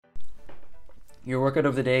Your workout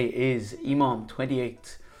of the day is EMOM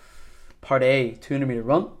 28. Part A, 200 meter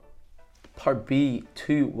run. Part B,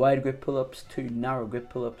 2 wide grip pull-ups, 2 narrow grip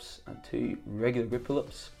pull-ups, and 2 regular grip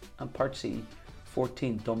pull-ups. And Part C,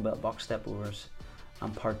 14 dumbbell box step overs.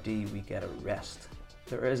 And Part D, we get a rest.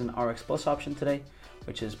 There is an RX Plus option today,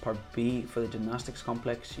 which is Part B for the gymnastics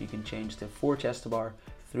complex. You can change to 4 chest to bar,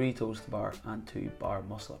 3 toes to bar, and 2 bar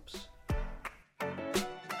muscle ups.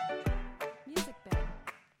 Music bed.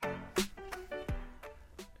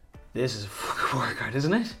 This is a fucking workout,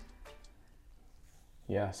 isn't it?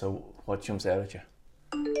 Yeah, so what jumps out at you?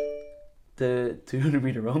 The 200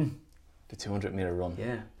 meter run. The 200 meter run.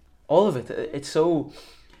 Yeah. All of it. It's so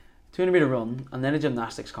 200 meter run, and then a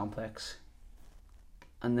gymnastics complex,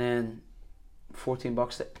 and then 14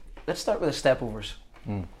 box step. Let's start with the step overs.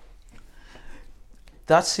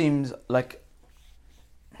 That seems like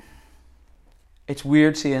it's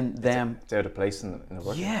weird seeing them. It's out of place in the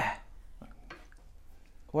workout. Yeah.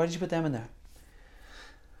 Why did you put them in there?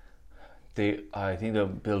 I think they'll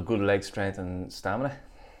build good leg strength and stamina,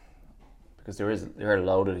 because they're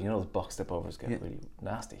loaded. You know, those box step overs get really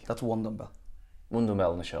nasty. That's one dumbbell. One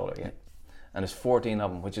dumbbell on the shoulder, yeah. And there's 14 of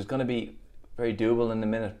them, which is going to be very doable in a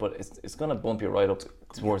minute, but it's going to bump you right up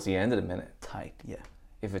towards the end of the minute. Tight, yeah.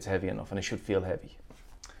 If it's heavy enough, and it should feel heavy.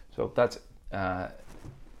 So that's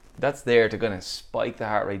there to kind of spike the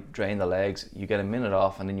heart rate, drain the legs. You get a minute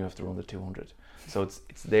off, and then you have to run the 200. So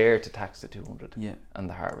it's there to tax the 200 and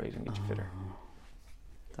the heart rate and get you fitter.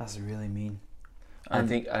 That's really mean.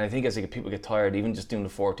 And I think as people get tired, even just doing the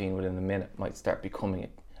 14 within a minute might start becoming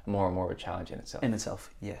more and more of a challenge in itself. In itself,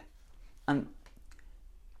 yeah. And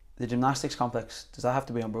the gymnastics complex, does that have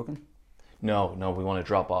to be unbroken? No, we want to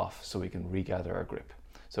drop off so we can regather our grip.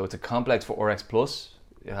 So it's a complex for RX Plus.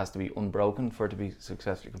 It has to be unbroken for it to be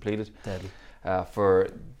successfully completed. Deadly. For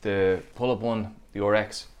the pull-up one, the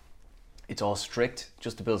RX, it's all strict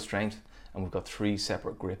just to build strength, and we've got 3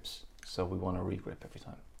 separate grips, so we want to re-grip every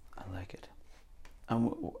time. I like it.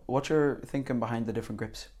 And what's your thinking behind the different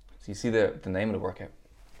grips? So you see the name of the workout?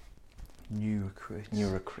 New recruits. New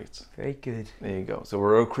recruits. Very good. There you go. So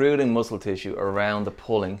we're recruiting muscle tissue around the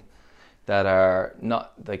pulling that are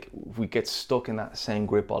not, like, we get stuck in that same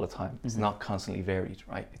grip all the time. It's not constantly varied,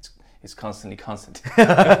 right? It's constantly constant.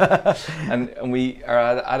 and our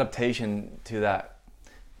adaptation to that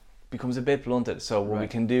becomes a bit blunted. So what we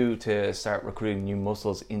can do to start recruiting new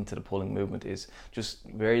muscles into the pulling movement is just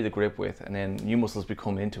vary the grip width, and then new muscles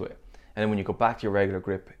become into it. And then when you go back to your regular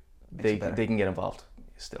grip, they can get involved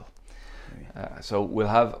still. So we'll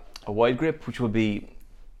have a wide grip, which will be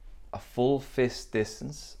a full fist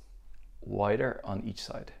distance wider on each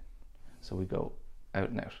side. So we go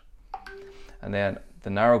out and out. And then the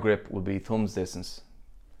narrow grip will be thumbs distance.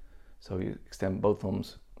 So you extend both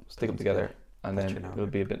thumbs, stick them together, and then it'll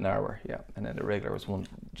be a bit narrower, and then the regular is one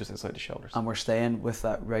just outside the shoulders. And we're staying with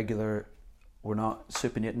that regular, we're not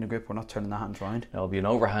supinating the grip, we're not turning the hands round. It'll be an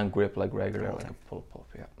overhand grip like regular, like a pull-up,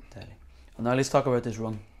 Deadly. And now let's talk about this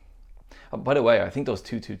run. By the way, I think those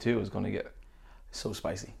 222 is going to get so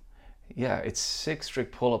spicy. Yeah, it's 6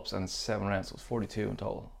 strict pull-ups and 7 rounds, so it's 42 in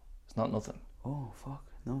total. It's not nothing. Oh, fuck.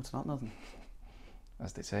 No, it's not nothing.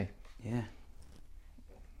 As they say. Yeah.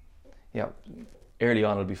 Yeah, early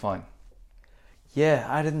on it'll be fine. Yeah,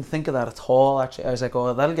 I didn't think of that at all, actually. I was like,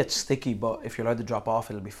 oh, that'll get sticky, but if you're allowed to drop off,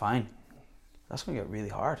 it'll be fine. That's going to get really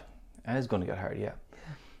hard. It is going to get hard, yeah.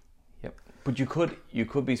 Yep. But you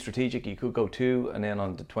could be strategic. You could go 2, and then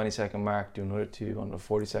on the 20-second mark, do another 2. On the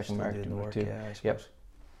 40-second mark, do another 2. Yeah, I suppose.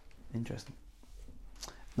 Interesting.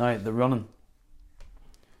 Now, the running.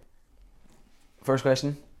 First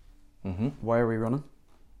question. Why are we running?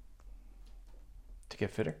 To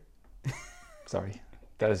get fitter. Sorry.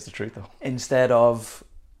 That is the truth, though. Instead of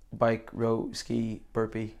bike, row, ski,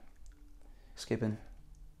 burpee, skipping.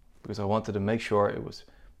 Because I wanted to make sure it was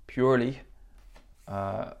purely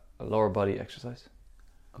a lower body exercise.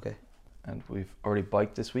 Okay. And we've already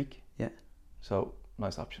biked this week. Yeah. So,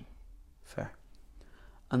 nice option. Fair.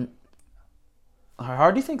 And how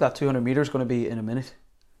hard do you think that 200 meters is going to be in a minute?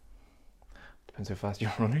 Depends how fast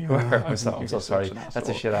you're running you are. I'm so sorry. That's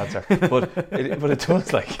a shit answer. But it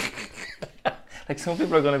does, like some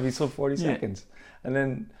people are going to be sub 40 seconds. And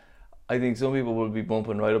then I think some people will be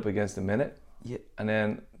bumping right up against a minute. Yeah. And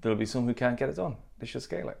then there'll be some who can't get it done. They should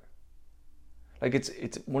scale it. Like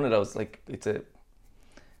it's one of those, like it's a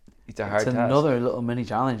hard task. It's another little mini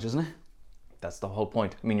challenge, isn't it? That's the whole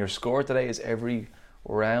point. I mean, your score today is every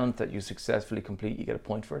round that you successfully complete, you get a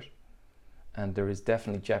point for it. And there is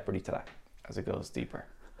definitely jeopardy to that as it goes deeper.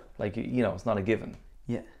 Like, you know, it's not a given.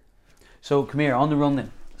 Yeah. So come here, on the run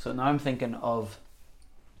then. So now I'm thinking of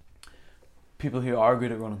people who are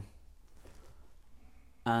good at running.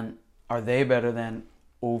 And are they better than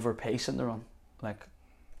over pacing the run? Like,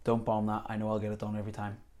 don't bomb that, I know I'll get it done every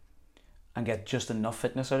time, and get just enough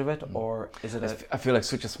fitness out of it? Or is it I feel like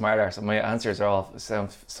such a smart arse, and my answers are all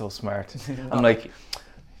sound so smart. I'm like,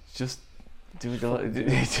 just do what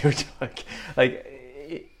you like.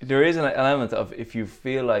 There is an element of, if you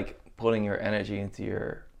feel like putting your energy into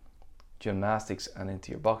your gymnastics and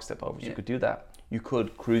into your box step overs, you could do that. You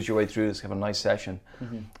could cruise your way through this, have a nice session.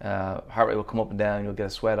 Heart rate will come up and down, you'll get a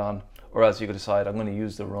sweat on, or else you could decide, I'm going to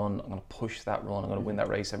use the run, I'm going to push that run, I'm going to win that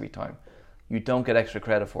race every time. You don't get extra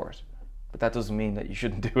credit for it, but that doesn't mean that you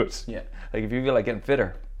shouldn't do it. Yeah. Like, if you feel like getting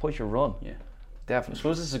fitter, push your run. Yeah. I Definitely.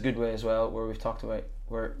 suppose this is a good way as well, where we've talked about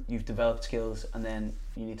where you've developed skills and then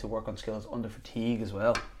you need to work on skills under fatigue as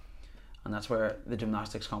well. And that's where the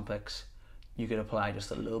gymnastics complex, you could apply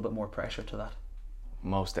just a little bit more pressure to that.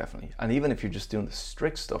 Most definitely. And even if you're just doing the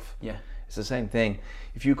strict stuff, Yeah. it's the same thing.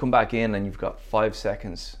 If you come back in and you've got 5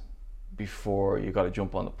 seconds before you got to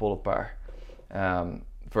jump on the pull-up bar,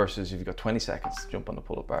 versus if you've got 20 seconds to jump on the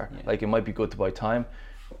pull-up bar, like, it might be good to buy time,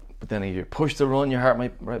 but then if you push the run, your heart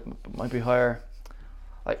might be higher.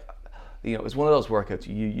 Like, you know, it's one of those workouts,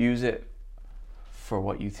 you use it for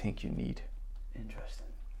what you think you need. Interesting.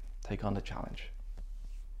 Take on the challenge,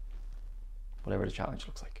 whatever the challenge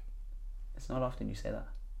looks like. It's not often you say that.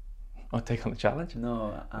 Oh, take on the challenge?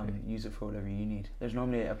 No, use it for whatever you need. There's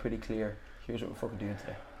normally a pretty clear, here's what we're fucking doing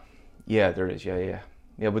today. Yeah, there is. Yeah.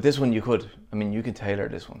 But this one you could. I mean, you can tailor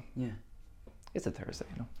this one. Yeah. It's a Thursday,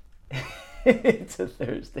 you know. It's a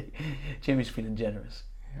Thursday. Jimmy's feeling generous.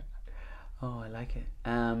 Yeah. Oh, I like it.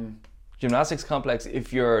 Gymnastics complex,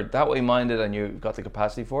 if you're that way minded and you've got the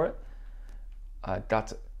capacity for it,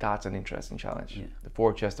 that's an interesting challenge. Yeah. The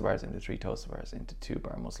 4 chest to bars into 3 toes to bars into 2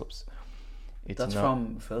 bar muscle ups. That's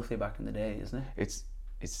from Filthy back in the day, isn't it?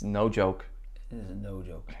 It's no joke. It is no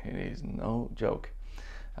joke. It is no joke.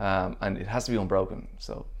 And it has to be unbroken.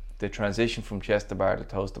 So the transition from chest to bar to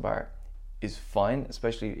toes to bar is fine,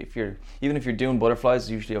 especially if you're doing butterflies,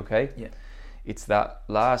 it's usually okay. Yeah. It's that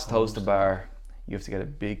last toes to bar, you have to get a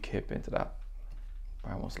big kip into that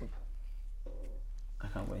bar muscle up. I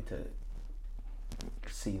can't wait to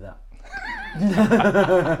see that.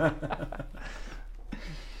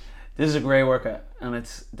 This is a great workout, and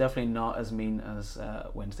it's definitely not as mean as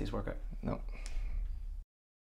Wednesday's workout. No,